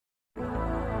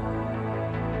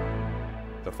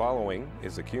The following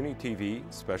is a CUNY TV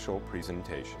special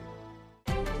presentation.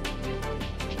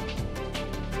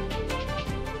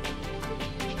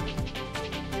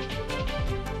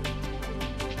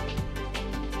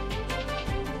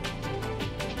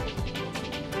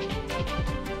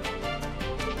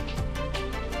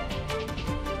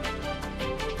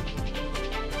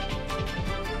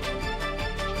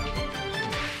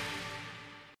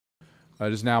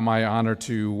 It is now my honor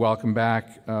to welcome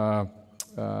back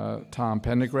Tom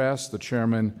Prendergast, the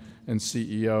Chairman and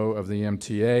CEO of the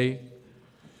MTA.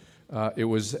 It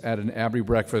was at an ABNY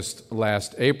breakfast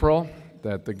last April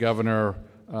that the governor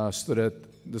stood at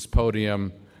this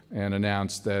podium and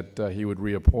announced that he would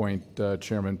reappoint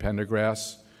Chairman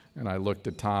Prendergast. And I looked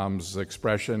at Tom's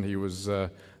expression. He was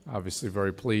obviously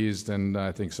very pleased and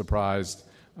I think surprised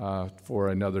for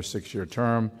another 6-year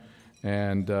term.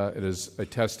 And it is a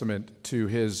testament to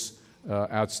his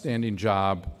outstanding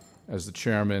job as the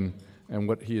chairman and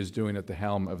what he is doing at the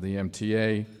helm of the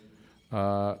MTA.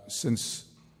 Since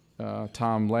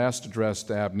Tom last addressed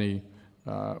ABNY,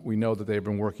 we know that they've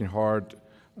been working hard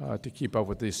to keep up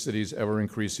with the city's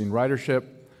ever-increasing ridership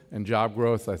and job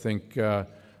growth. I think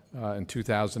in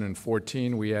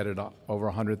 2014 we added over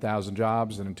 100,000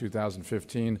 jobs, and in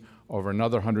 2015 over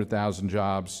another 100,000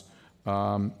 jobs.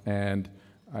 And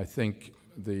I think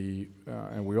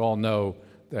and we all know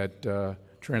that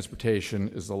transportation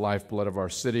is the lifeblood of our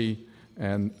city,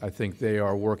 and I think they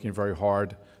are working very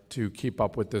hard to keep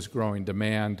up with this growing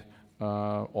demand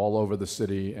all over the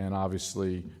city, and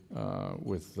obviously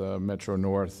with Metro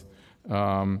North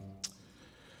and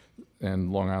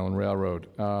Long Island Railroad.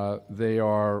 They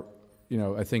are,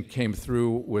 I think came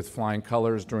through with flying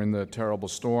colors during the terrible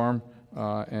storm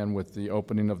and with the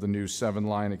opening of the new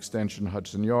 7-line extension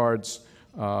Hudson Yards,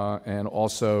 and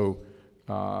also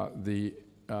the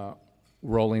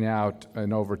rolling out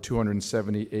in over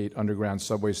 278 underground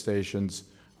subway stations,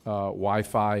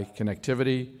 Wi-Fi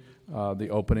connectivity, the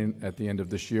opening at the end of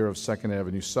this year of 2nd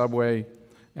Avenue Subway,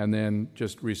 and then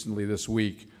just recently this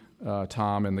week,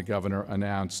 Tom and the governor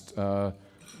announced the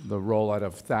rollout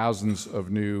of thousands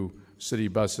of new city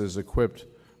buses equipped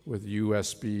with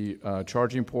USB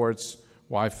charging ports,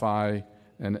 Wi-Fi,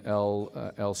 and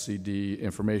LCD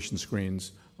information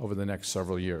screens over the next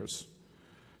several years.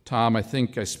 Tom, I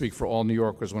think I speak for all New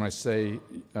Yorkers when I say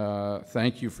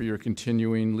thank you for your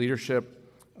continuing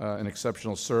leadership and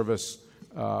exceptional service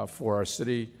for our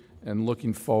city, and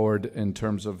looking forward in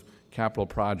terms of capital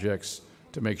projects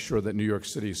to make sure that New York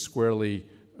City squarely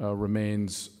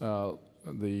remains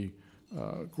the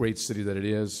great city that it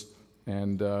is.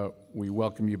 And we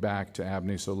welcome you back to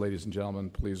ABNY. So ladies and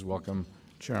gentlemen, please welcome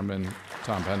Chairman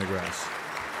Tom Prendergast.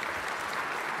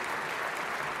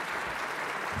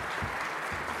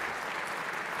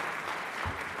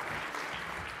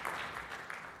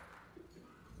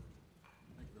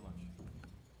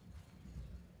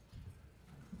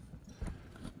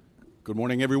 Good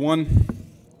morning, everyone.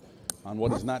 On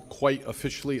what is not quite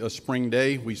officially a spring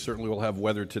day, we certainly will have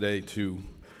weather today to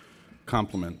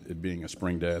complement it being a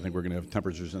spring day. I think we're going to have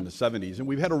temperatures in the 70s. And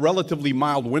we've had a relatively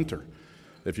mild winter.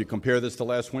 If you compare this to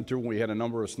last winter, we had a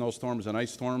number of snowstorms and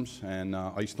ice storms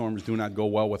do not go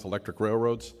well with electric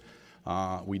railroads.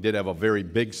 We did have a very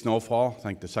big snowfall, I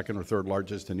think the 2nd or 3rd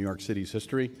largest in New York City's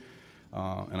history.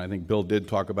 And I think Bill did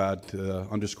talk about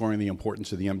underscoring the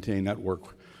importance of the MTA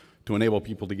network to enable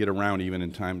people to get around even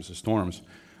in times of storms.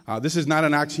 This is not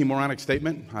an oxymoronic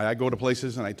statement. I go to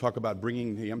places and I talk about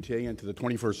bringing the MTA into the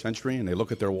 21st century, and they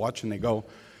look at their watch and they go,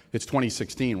 it's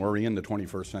 2016, we're already in the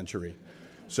 21st century.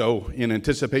 So in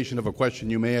anticipation of a question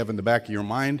you may have in the back of your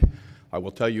mind, I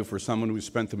will tell you, for someone who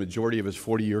spent the majority of his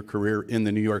 40-year career in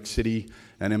the New York City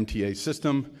and MTA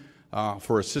system,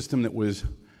 for a system that was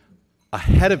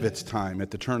ahead of its time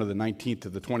at the turn of the 19th to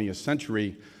the 20th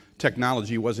century,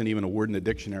 technology wasn't even a word in the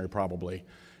dictionary probably.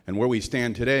 And where we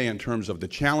stand today in terms of the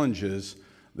challenges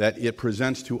that it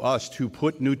presents to us to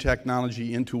put new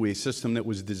technology into a system that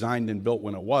was designed and built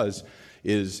when it was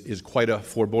is quite a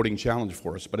foreboding challenge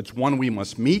for us. But it's one we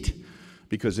must meet,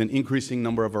 because an increasing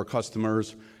number of our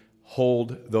customers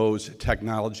hold those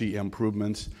technology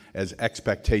improvements as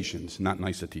expectations, not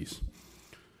niceties.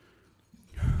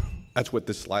 That's what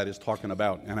this slide is talking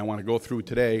about, and I want to go through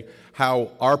today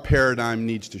how our paradigm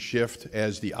needs to shift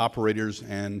as the operators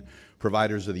and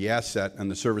providers of the asset and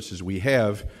the services we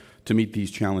have to meet these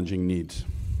challenging needs.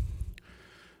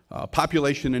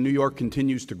 Population in New York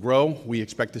continues to grow. We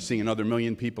expect to see another 1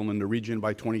 million people in the region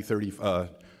by 2030, 1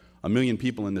 million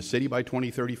people in the city by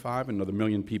 2035, another 1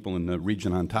 million people in the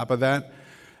region on top of that.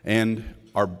 And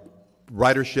our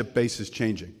ridership base is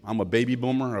changing. I'm a baby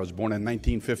boomer. I was born in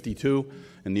 1952,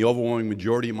 and the overwhelming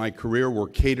majority of my career were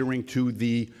catering to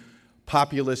the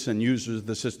populace and users of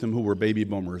the system who were baby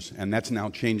boomers, and that's now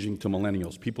changing to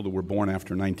millennials, people that were born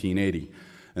after 1980.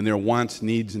 And their wants,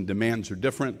 needs, and demands are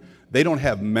different. They don't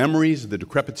have memories of the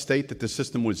decrepit state that the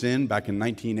system was in back in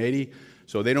 1980,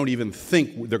 so they don't even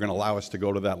think they're going to allow us to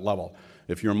go to that level.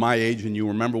 If you're my age and you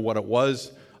remember what it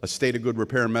was, a state of good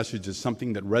repair message is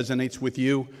something that resonates with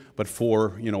you, but for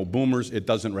boomers, it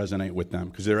doesn't resonate with them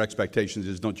because their expectations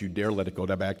is don't you dare let it go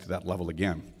back to that level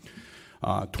again.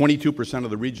 22%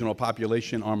 of the regional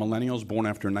population are millennials born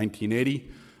after 1980.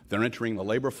 They're entering the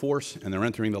labor force, and they're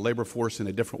entering the labor force in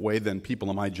a different way than people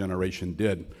of my generation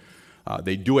did.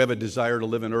 They do have a desire to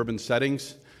live in urban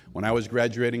settings. When I was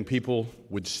graduating, people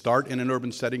would start in an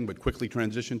urban setting but quickly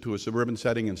transition to a suburban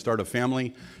setting and start a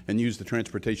family and use the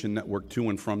transportation network to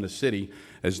and from the city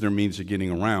as their means of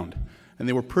getting around. And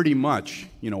they were pretty much,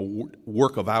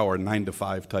 work of hour,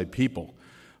 9-to-5 type people.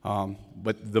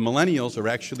 But the millennials are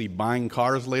actually buying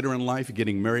cars later in life,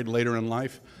 getting married later in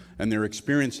life, and they're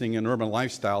experiencing an urban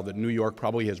lifestyle that New York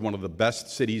probably has one of the best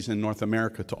cities in North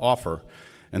America to offer,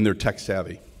 and they're tech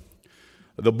savvy.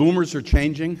 The boomers are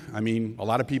changing. I mean, a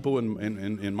lot of people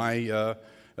in my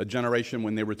generation,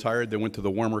 when they retired, they went to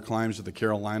the warmer climes of the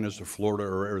Carolinas or Florida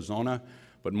or Arizona,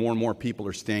 but more and more people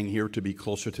are staying here to be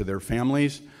closer to their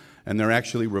families, and they're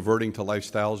actually reverting to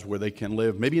lifestyles where they can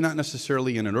live, maybe not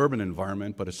necessarily in an urban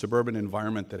environment, but a suburban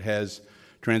environment that has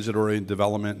transit-oriented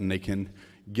development, and they can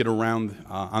get around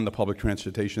on the public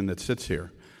transportation that sits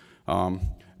here.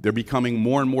 They're becoming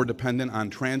more and more dependent on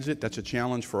transit. That's a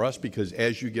challenge for us because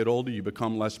as you get older, you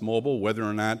become less mobile, whether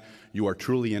or not you are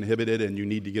truly inhibited and you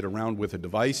need to get around with a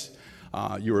device.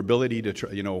 Your ability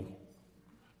to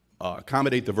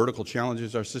accommodate the vertical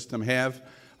challenges our system have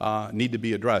need to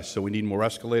be addressed. So we need more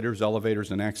escalators, elevators,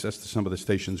 and access to some of the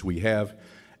stations we have,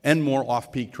 and more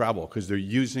off-peak travel because they're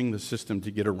using the system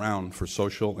to get around for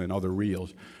social and other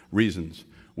reasons.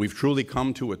 We've truly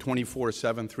come to a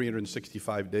 24/7,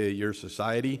 365-day-a-year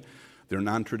society. There are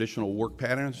non-traditional work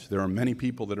patterns. There are many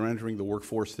people that are entering the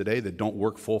workforce today that don't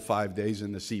work full 5 days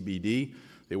in the CBD.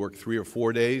 They work 3 or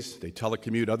 4 days. They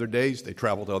telecommute other days. They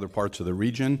travel to other parts of the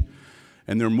region.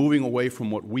 And they're moving away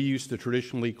from what we used to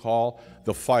traditionally call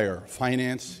the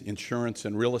finance, insurance,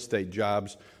 and real estate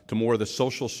jobs to more of the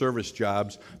social service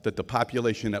jobs that the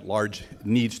population at large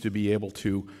needs to be able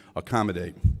to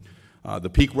accommodate.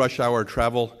 The peak rush hour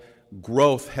travel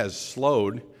growth has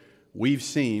slowed. We've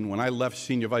seen, when I left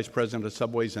senior vice president of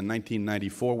subways in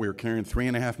 1994, we were carrying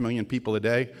 3.5 million people a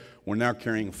day. We're now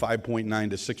carrying 5.9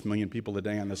 to 6 million people a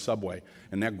day on the subway.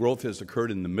 And that growth has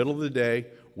occurred in the middle of the day,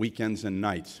 weekends and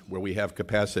nights, where we have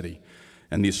capacity.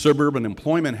 And the suburban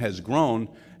employment has grown,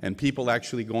 and people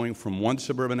actually going from one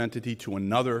suburban entity to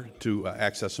another to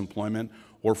access employment,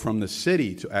 or from the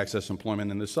city to access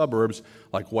employment in the suburbs,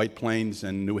 like White Plains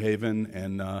and New Haven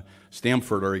and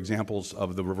Stamford are examples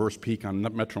of the reverse peak on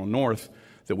Metro North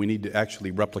that we need to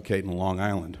actually replicate in Long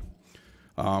Island.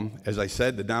 As I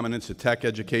said, the dominance of tech,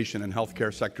 education, and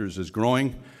healthcare sectors is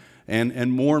growing,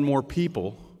 and more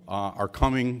people are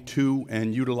coming to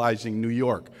and utilizing New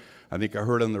York. I think I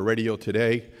heard on the radio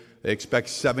today they expect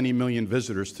 70 million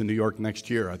visitors to New York next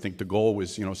year. I think the goal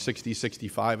was 60,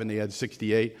 65, and they had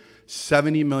 68.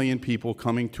 70 million people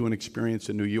coming to an experience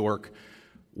in New York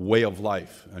way of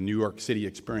life, a New York City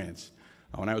experience.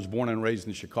 When I was born and raised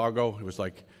in Chicago, it was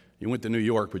like you went to New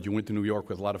York, but you went to New York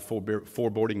with a lot of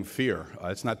foreboding fear.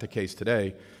 It's not the case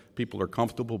today. People are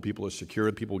comfortable, people are secure,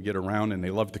 people get around, and they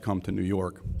love to come to New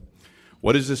York.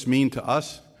 What does this mean to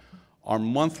us? Our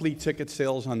monthly ticket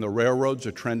sales on the railroads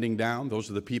are trending down. Those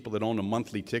are the people that own a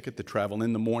monthly ticket to travel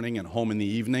in the morning and home in the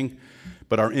evening.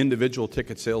 But our individual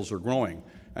ticket sales are growing.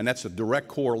 And that's a direct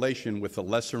correlation with the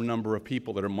lesser number of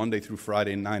people that are Monday through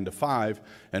Friday 9 to 5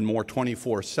 and more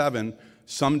 24/7,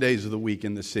 some days of the week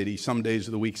in the city, some days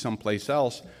of the week someplace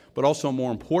else, but also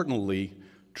more importantly,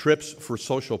 trips for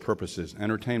social purposes,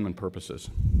 entertainment purposes.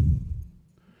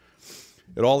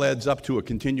 It all adds up to a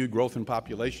continued growth in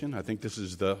population. I think this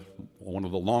is one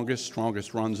of the longest,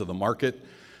 strongest runs of the market.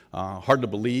 Hard to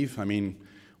believe. I mean,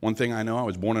 one thing I know, I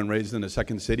was born and raised in a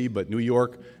second city, but New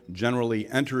York generally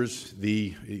enters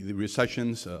the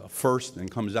recessions first and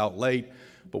comes out late.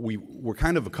 But we're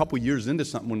kind of a couple years into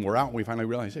something when we're out, and we finally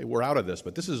realize, hey, we're out of this.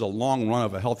 But this is a long run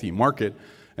of a healthy market,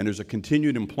 and there's a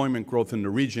continued employment growth in the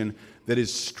region that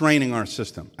is straining our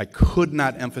system. I could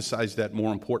not emphasize that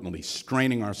more importantly,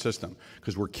 straining our system,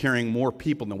 because we're carrying more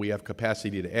people than we have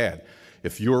capacity to add.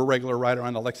 If you're a regular rider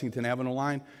on the Lexington Avenue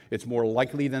line, it's more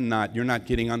likely than not you're not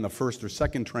getting on the first or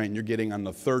second train, you're getting on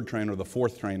the third train or the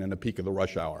fourth train in the peak of the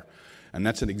rush hour. And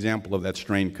that's an example of that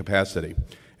strained capacity.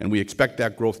 And we expect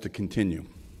that growth to continue.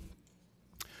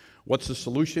 What's the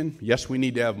solution? Yes, we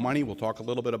need to have money. We'll talk a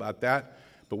little bit about that.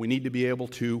 But we need to be able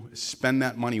to spend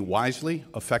that money wisely,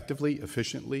 effectively,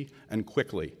 efficiently, and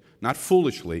quickly. Not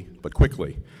foolishly, but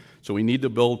quickly. So we need to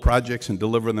build projects and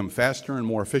deliver them faster and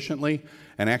more efficiently,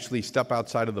 and actually step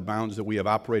outside of the bounds that we have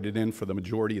operated in for the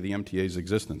majority of the MTA's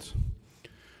existence.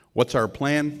 What's our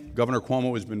plan? Governor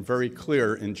Cuomo has been very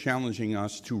clear in challenging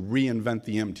us to reinvent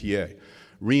the MTA.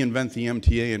 Reinvent the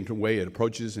MTA in the way it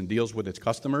approaches and deals with its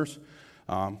customers.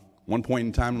 One point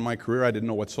in time in my career, I didn't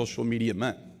know what social media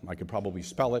meant. I could probably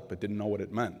spell it, but didn't know what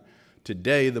it meant.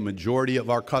 Today, the majority of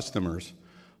our customers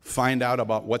find out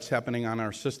about what's happening on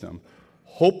our system,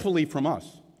 hopefully from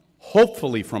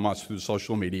us through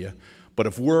social media. But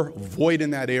if we're void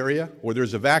in that area or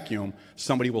there's a vacuum,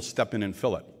 somebody will step in and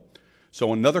fill it.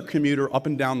 So another commuter up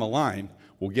and down the line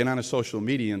will get on a social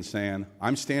media and saying,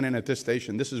 I'm standing at this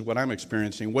station, this is what I'm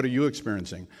experiencing, what are you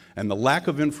experiencing? And the lack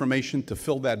of information to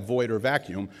fill that void or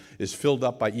vacuum is filled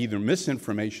up by either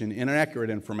misinformation, inaccurate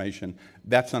information.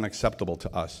 That's unacceptable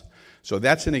to us. So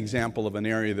that's an example of an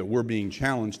area that we're being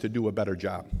challenged to do a better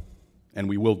job, and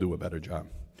we will do a better job.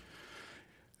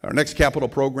 Our next capital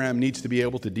program needs to be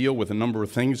able to deal with a number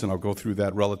of things, and I'll go through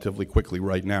that relatively quickly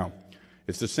right now.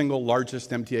 It's the single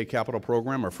largest MTA capital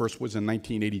program. Our first was in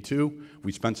 1982.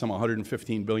 We spent some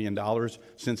 $115 billion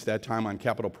since that time on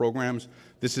capital programs.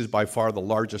 This is by far the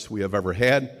largest we have ever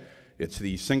had. It's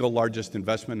the single largest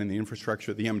investment in the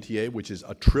infrastructure of the MTA, which is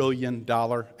 $1 trillion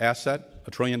asset.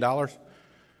 $1 trillion.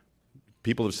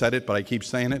 People have said it, but I keep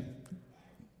saying it.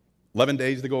 11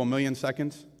 days to go 1 million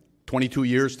seconds, 22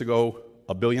 years to go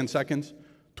 1 billion seconds,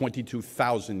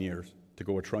 22,000 years to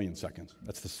go 1 trillion seconds.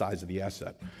 That's the size of the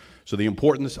asset. So the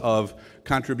importance of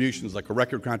contributions, like a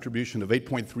record contribution of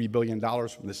 $8.3 billion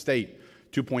from the state,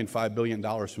 $2.5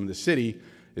 billion from the city,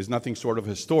 is nothing short of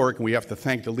historic, and we have to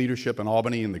thank the leadership in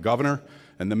Albany and the governor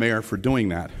and the mayor for doing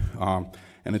that.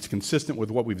 And it's consistent with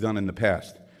what we've done in the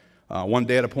past. One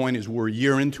data point is we're a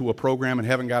year into a program and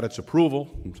haven't got its approval.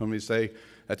 Somebody say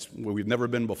that's where we've never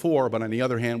been before, but on the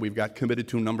other hand, we've got committed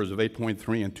to numbers of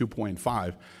 8.3 and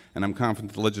 2.5, and I'm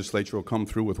confident the legislature will come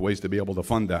through with ways to be able to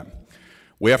fund that.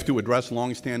 We have to address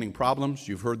long-standing problems.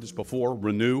 You've heard this before.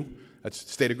 Renew,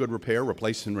 that's state of good repair,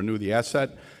 replace and renew the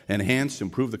asset. Enhance,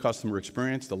 improve the customer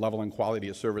experience, the level and quality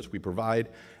of service we provide,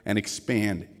 and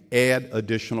expand, add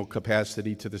additional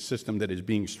capacity to the system that is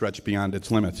being stretched beyond its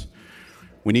limits.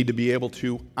 We need to be able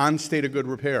to, on state of good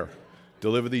repair,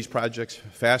 deliver these projects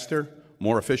faster,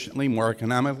 more efficiently, more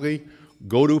economically,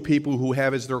 go to people who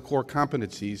have as their core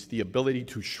competencies the ability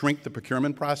to shrink the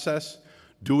procurement process,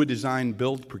 do a design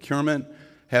build procurement,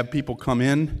 have people come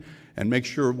in, and make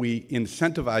sure we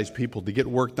incentivize people to get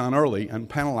work done early and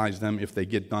penalize them if they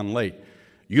get done late.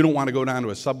 You don't want to go down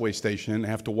to a subway station and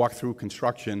have to walk through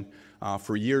construction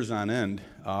for years on end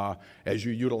as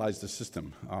you utilize the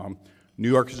system. New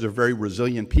Yorkers are very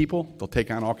resilient people. They'll take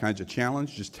on all kinds of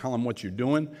challenge. Just tell them what you're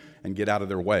doing and get out of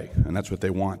their way, and that's what they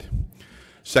want.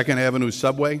 Second Avenue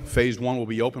Subway, Phase 1 will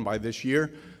be open by this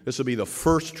year. This will be the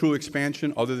first true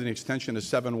expansion other than extension to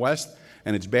 7 West,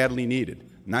 and it's badly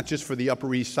needed, not just for the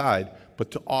Upper East Side,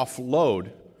 but to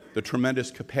offload the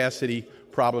tremendous capacity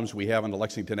problems we have on the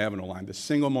Lexington Avenue line, the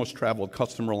single most traveled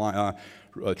customer line,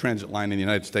 transit line in the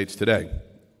United States today.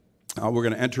 We're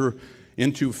going to enter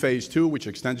into Phase 2, which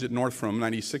extends it north from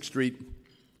 96th Street,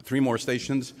 3 more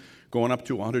stations, going up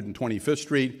to 125th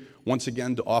Street, once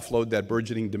again to offload that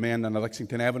burgeoning demand on the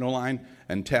Lexington Avenue line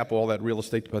and tap all that real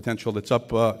estate potential that's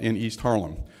up in East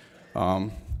Harlem.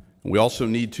 We also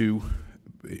need to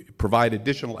provide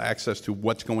additional access to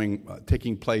what's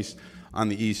taking place on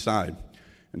the east side.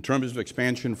 In terms of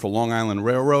expansion for Long Island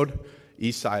Railroad,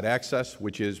 East Side Access,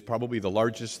 which is probably the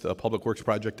largest public works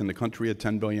project in the country at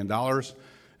 $10 billion.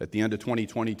 At the end of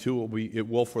 2022, it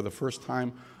will, for the first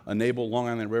time, enable Long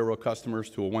Island Railroad customers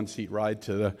to a 1-seat ride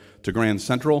to Grand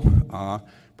Central,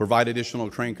 provide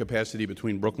additional train capacity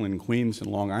between Brooklyn and Queens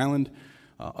and Long Island,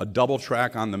 a double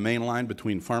track on the main line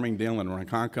between Farmingdale and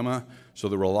Ronkonkoma, so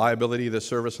the reliability of the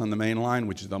service on the main line,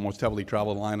 which is the most heavily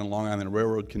traveled line on Long Island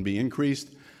Railroad, can be increased,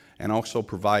 and also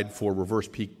provide for reverse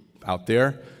peak out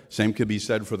there. Same could be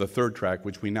said for the third track,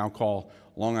 which we now call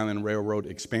Long Island Railroad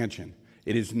Expansion.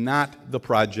 It is not the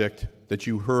project that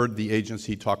you heard the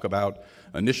agency talk about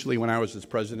initially when I was its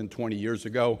president 20 years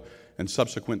ago and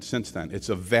subsequent since then. It's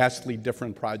a vastly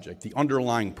different project. The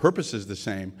underlying purpose is the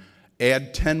same.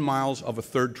 Add 10 miles of a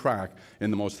third track in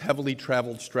the most heavily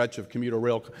traveled stretch of commuter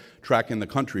rail track in the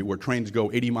country, where trains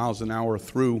go 80 miles an hour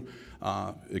through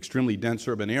extremely dense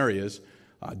urban areas.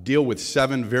 deal with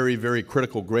 7 very, very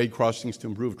critical grade crossings to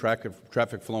improve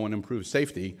traffic flow and improve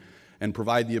safety, and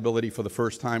provide the ability for the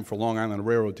first time for Long Island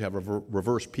Railroad to have a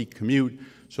reverse peak commute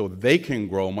so they can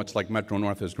grow, much like Metro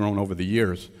North has grown over the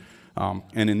years.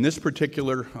 And in this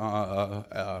particular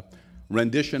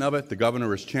rendition of it, the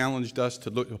governor has challenged us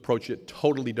to approach it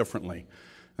totally differently.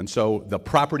 And so the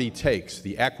property takes,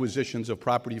 the acquisitions of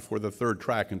property for the third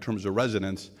track in terms of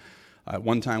residents, at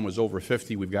one time was over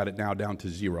 50. We've got it now down to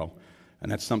 0.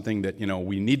 And that's something that,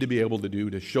 we need to be able to do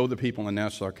to show the people in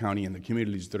Nassau County and the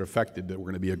communities that are affected that we're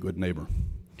going to be a good neighbor.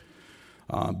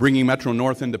 Bringing Metro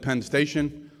North into Penn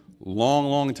Station,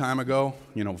 long time ago.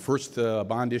 First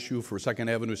bond issue for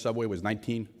 2nd Avenue subway was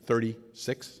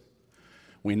 1936.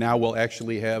 We now will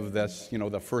actually have this,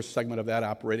 the first segment of that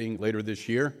operating later this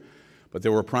year. But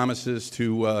there were promises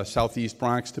to Southeast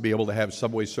Bronx to be able to have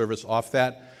subway service off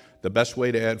that. The best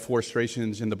way to add 4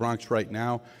 stations in the Bronx right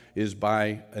now is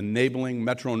by enabling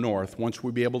Metro North, once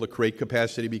we be able to create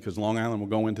capacity, because Long Island will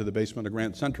go into the basement of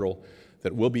Grand Central,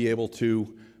 that we'll be able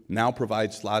to now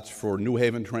provide slots for New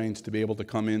Haven trains to be able to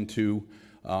come into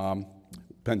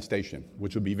Penn Station,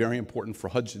 which would be very important for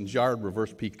Hudson's Yard,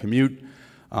 reverse peak commute,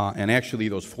 and actually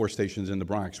those 4 stations in the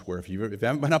Bronx, where if you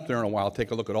haven't been up there in a while,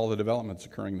 take a look at all the developments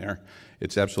occurring there.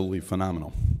 It's absolutely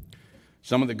phenomenal.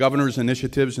 Some of the governor's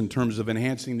initiatives in terms of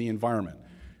enhancing the environment.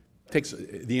 Takes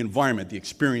the environment, the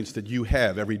experience that you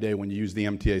have every day when you use the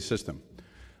MTA system.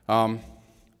 Some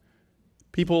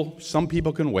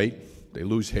people can wait. They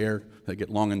lose hair, they get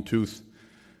long in tooth,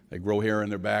 they grow hair in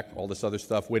their back, all this other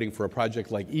stuff, waiting for a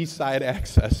project like East Side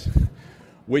Access,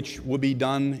 which will be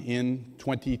done in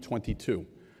 2022.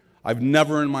 I've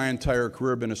never in my entire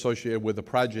career been associated with a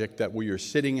project that where you're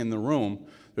sitting in the room,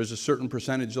 there's a certain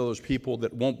percentage of those people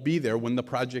that won't be there when the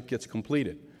project gets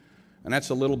completed. And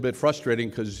that's a little bit frustrating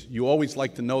because you always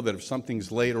like to know that if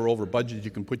something's late or over budget,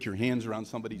 you can put your hands around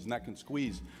somebody's neck and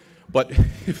squeeze. But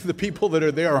if the people that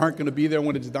are there aren't going to be there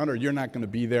when it's done, or you're not going to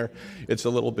be there, it's a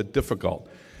little bit difficult.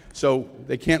 So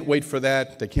they can't wait for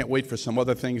that. They can't wait for some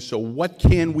other things. So what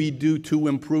can we do to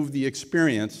improve the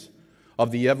experience of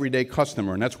the everyday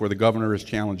customer? And that's where the governor has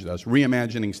challenged us,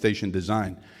 reimagining station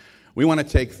design. We want to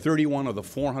take 31 of the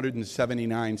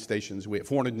 469 stations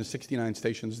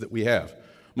that we have.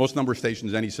 Most number of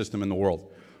stations any system in the world.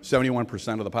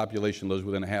 71% of the population lives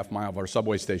within a half mile of our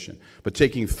subway station. But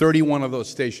taking 31 of those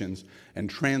stations and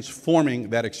transforming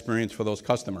that experience for those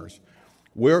customers.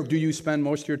 Where do you spend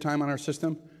most of your time on our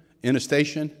system? In a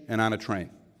station and on a train.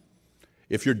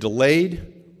 If you're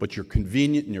delayed, but you're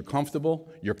convenient and you're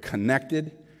comfortable, you're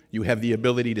connected, you have the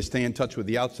ability to stay in touch with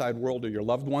the outside world or your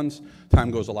loved ones,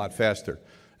 time goes a lot faster.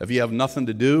 If you have nothing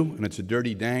to do and it's a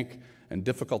dirty, dank, and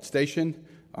difficult station,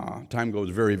 time goes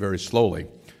very, very slowly.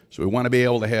 So we want to be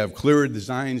able to have clearer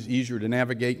designs, easier to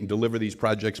navigate, and deliver these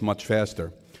projects much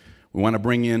faster. We want to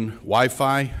bring in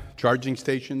Wi-Fi, charging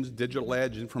stations, digital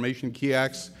ads, information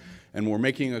kiosks, and we're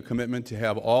making a commitment to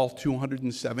have all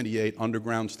 278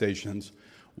 underground stations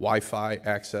Wi-Fi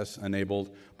access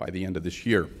enabled by the end of this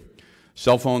year.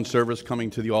 Cell phone service coming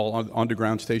to the all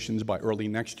underground stations by early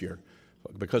next year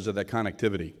because of that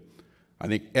connectivity. I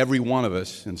think every one of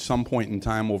us, in some point in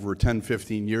time over 10,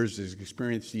 15 years, has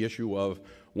experienced the issue of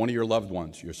one of your loved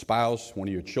ones, your spouse, one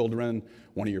of your children,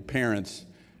 one of your parents.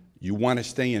 You want to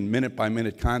stay in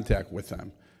minute-by-minute contact with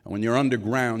them. And when you're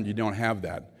underground, you don't have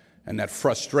that. And that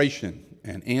frustration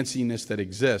and antsiness that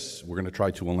exists, we're going to try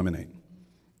to eliminate.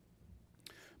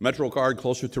 MetroCard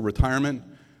closer to retirement.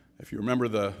 If you remember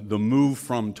the move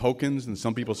from tokens, and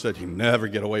some people said you never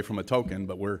get away from a token,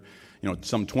 but we're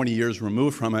some 20 years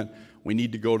removed from it, we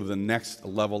need to go to the next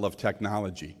level of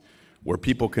technology where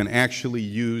people can actually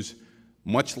use,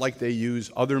 much like they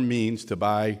use other means to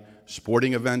buy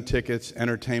sporting event tickets,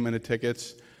 entertainment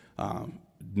tickets,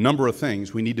 number of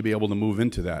things, we need to be able to move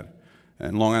into that.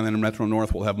 And Long Island and Metro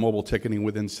North will have mobile ticketing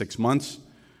within 6 months.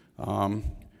 We're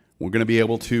going to be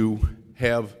able to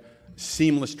have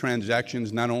seamless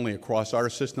transactions not only across our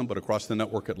system but across the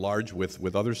network at large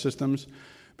with other systems,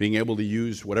 being able to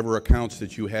use whatever accounts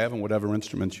that you have and whatever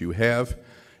instruments you have,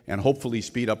 and hopefully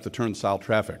speed up the turnstile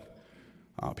traffic.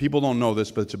 People don't know this,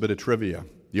 but it's a bit of trivia.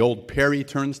 The old Perry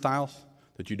turnstiles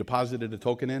that you deposited a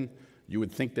token in, you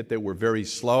would think that they were very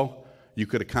slow. You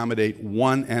could accommodate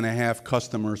 1.5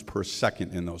 customers per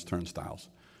second in those turnstiles.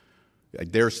 I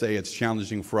dare say it's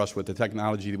challenging for us with the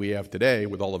technology that we have today,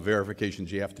 with all the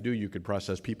verifications you have to do, you could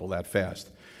process people that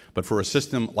fast. But for a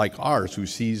system like ours, who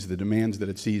sees the demands that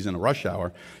it sees in a rush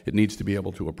hour, it needs to be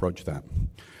able to approach that.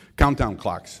 Countdown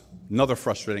clocks, another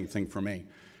frustrating thing for me.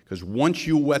 Because once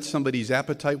you whet somebody's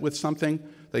appetite with something,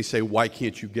 they say, why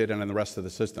can't you get it in the rest of the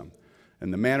system?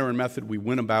 And the manner and method we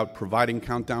went about providing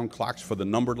countdown clocks for the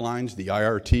numbered lines, the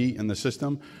IRT in the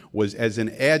system, was as an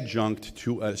adjunct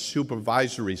to a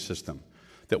supervisory system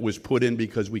that was put in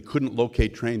because we couldn't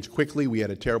locate trains quickly. We had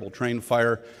a terrible train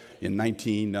fire in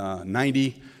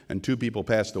 1990, and 2 people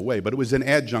passed away. But it was an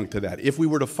adjunct to that. If we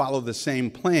were to follow the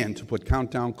same plan to put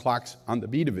countdown clocks on the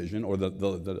B division or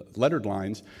the lettered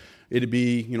lines, it'd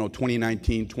be,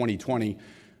 2019, 2020.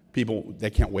 People,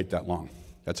 they can't wait that long.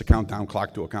 That's a countdown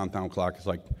clock to a countdown clock.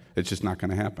 It's just not going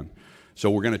to happen.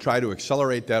 So we're going to try to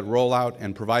accelerate that rollout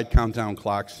and provide countdown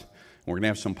clocks. We're going to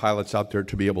have some pilots out there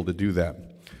to be able to do that.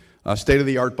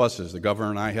 State-of-the-art buses. The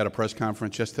governor and I had a press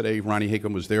conference yesterday. Ronnie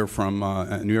Hickam was there from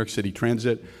New York City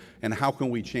Transit. And how can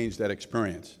we change that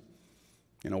experience?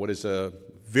 What is a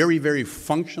very, very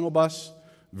functional bus,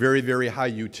 very, very high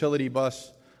utility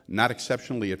bus, not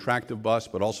exceptionally attractive bus,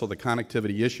 but also the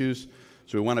connectivity issues.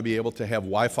 So we want to be able to have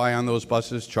Wi-Fi on those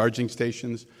buses, charging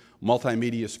stations,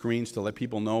 multimedia screens to let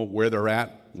people know where they're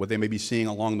at, what they may be seeing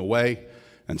along the way,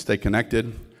 and stay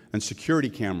connected, and security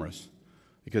cameras.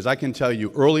 Because I can tell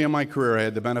you, early in my career, I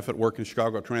had the benefit of working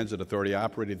Chicago Transit Authority. I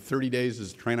operated 30 days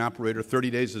as a train operator,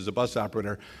 30 days as a bus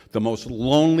operator. The most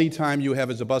lonely time you have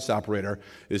as a bus operator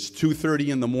is 2:30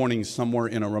 in the morning somewhere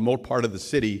in a remote part of the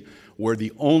city where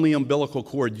the only umbilical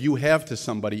cord you have to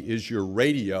somebody is your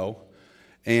radio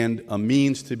and a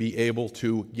means to be able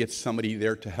to get somebody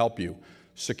there to help you.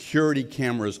 Security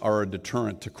cameras are a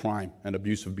deterrent to crime and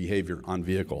abusive behavior on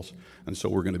vehicles, and so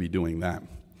we're going to be doing that.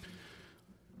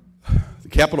 The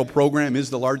capital program is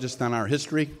the largest in our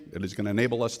history. It is going to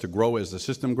enable us to grow as the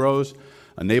system grows,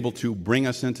 enable to bring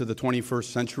us into the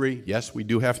 21st century. Yes, we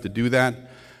do have to do that,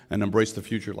 and embrace the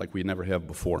future like we never have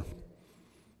before.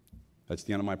 That's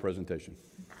the end of my presentation.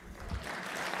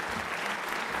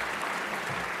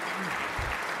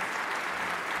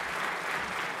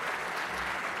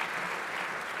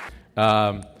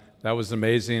 That was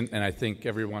amazing, and I think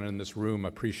everyone in this room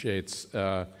appreciates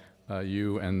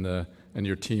you and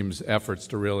your team's efforts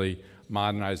to really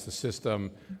modernize the system,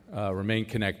 remain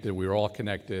connected. We were all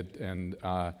connected, and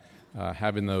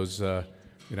having those,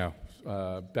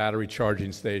 battery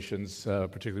charging stations,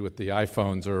 particularly with the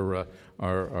iPhones,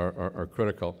 are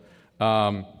critical.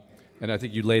 And I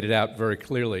think you laid it out very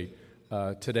clearly.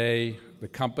 Today, the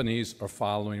companies are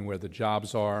following where the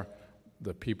jobs are.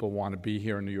 The people want to be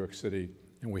here in New York City,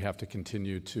 and we have to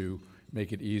continue to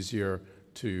make it easier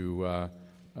to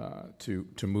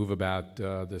move about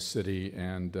the city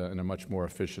and in a much more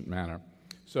efficient manner.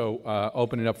 So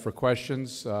open it up for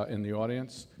questions in the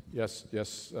audience.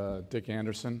 Yes, Dick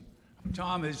Anderson.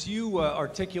 Tom, as you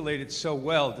articulated so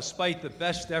well, despite the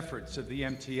best efforts of the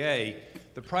MTA,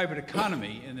 the private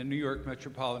economy in the New York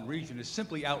metropolitan region is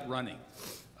simply outrunning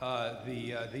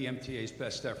the MTA's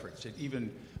best efforts. And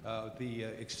even the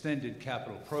extended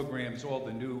capital programs, all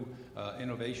the new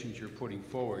innovations you're putting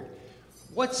forward.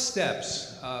 What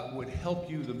steps would help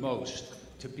you the most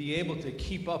to be able to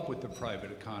keep up with the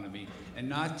private economy and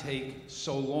not take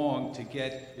so long to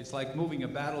get, it's like moving a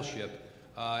battleship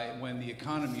when the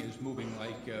economy is moving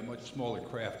like a much smaller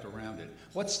craft around it.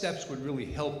 What steps would really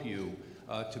help you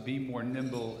to be more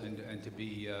nimble and to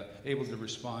be able to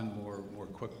respond more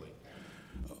quickly?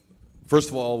 First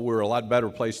of all, we're a lot better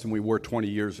placed than we were 20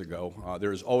 years ago.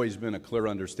 There has always been a clear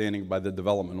understanding by the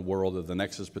development world of the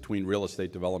nexus between real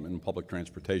estate development and public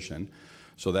transportation.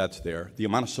 So that's there. The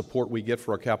amount of support we get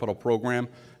for our capital program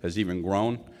has even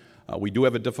grown. We do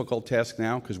have a difficult task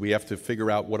now because we have to figure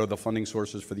out what are the funding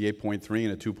sources for the 8.3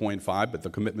 and a 2.5, but the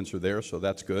commitments are there, so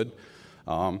that's good.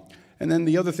 And then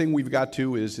the other thing we've got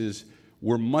to is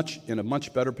we're in a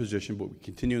much better position, but we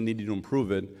continue to need to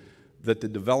improve it, that the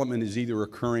development is either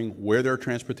occurring where there are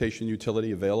transportation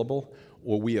utility available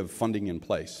or we have funding in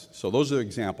place. So those are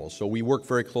examples. So we work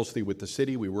very closely with the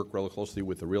city, we work really closely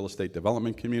with the real estate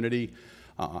development community,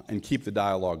 and keep the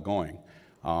dialogue going.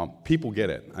 People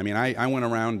get it. I mean, I went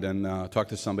around and talked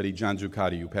to somebody, John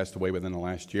Zuccotti, who passed away within the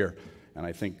last year, and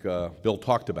I think Bill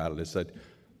talked about it. It said,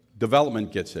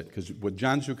 development gets it, because what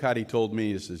John Zuccotti told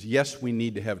me is, yes, we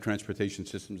need to have transportation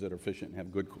systems that are efficient and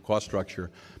have good cost structure,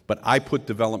 but I put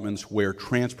developments where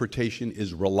transportation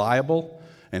is reliable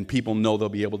and people know they'll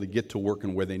be able to get to work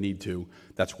and where they need to.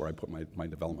 That's where I put my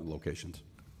development locations.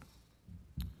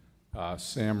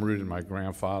 Sam Rudin, my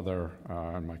grandfather,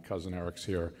 and my cousin Eric's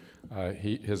here,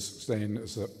 his saying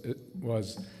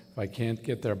was, if I can't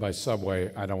get there by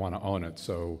subway, I don't want to own it.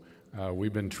 So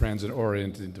we've been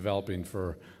transit-oriented in developing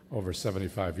for over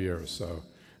 75 years. So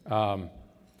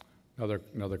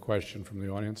another question from the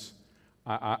audience.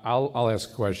 I'll ask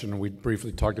a question. We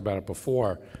briefly talked about it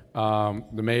before. The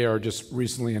mayor just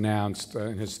recently announced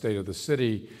in his State of the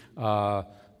City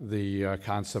the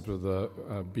concept of the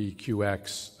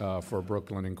BQX for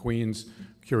Brooklyn and Queens.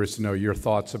 Curious to know your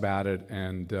thoughts about it,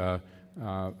 and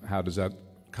how does that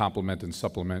complement and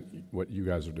supplement what you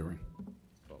guys are doing?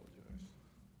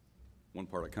 One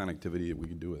part of connectivity that we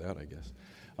can do without, I guess.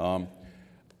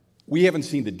 We haven't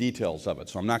seen the details of it,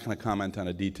 so I'm not going to comment on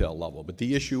a detail level. But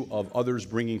the issue of others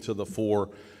bringing to the fore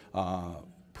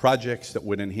projects that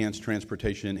would enhance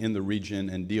transportation in the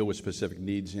region and deal with specific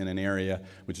needs in an area,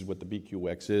 which is what the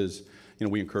BQX is,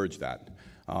 we encourage that.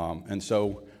 And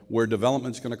so where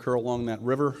development's going to occur along that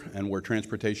river and where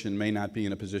transportation may not be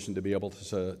in a position to be able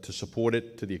to support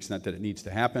it to the extent that it needs to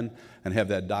happen and have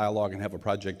that dialogue and have a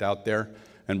project out there,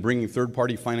 and bringing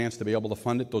third-party finance to be able to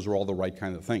fund it, those are all the right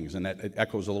kind of things. And that it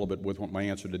echoes a little bit with what my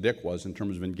answer to Dick was in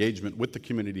terms of engagement with the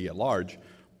community at large,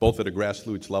 both at a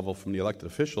grassroots level from the elected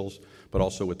officials, but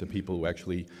also with the people who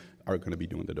actually are going to be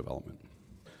doing the development.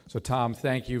 So, Tom,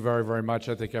 thank you very, very much.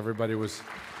 I think everybody was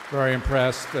very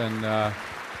impressed and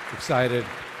excited.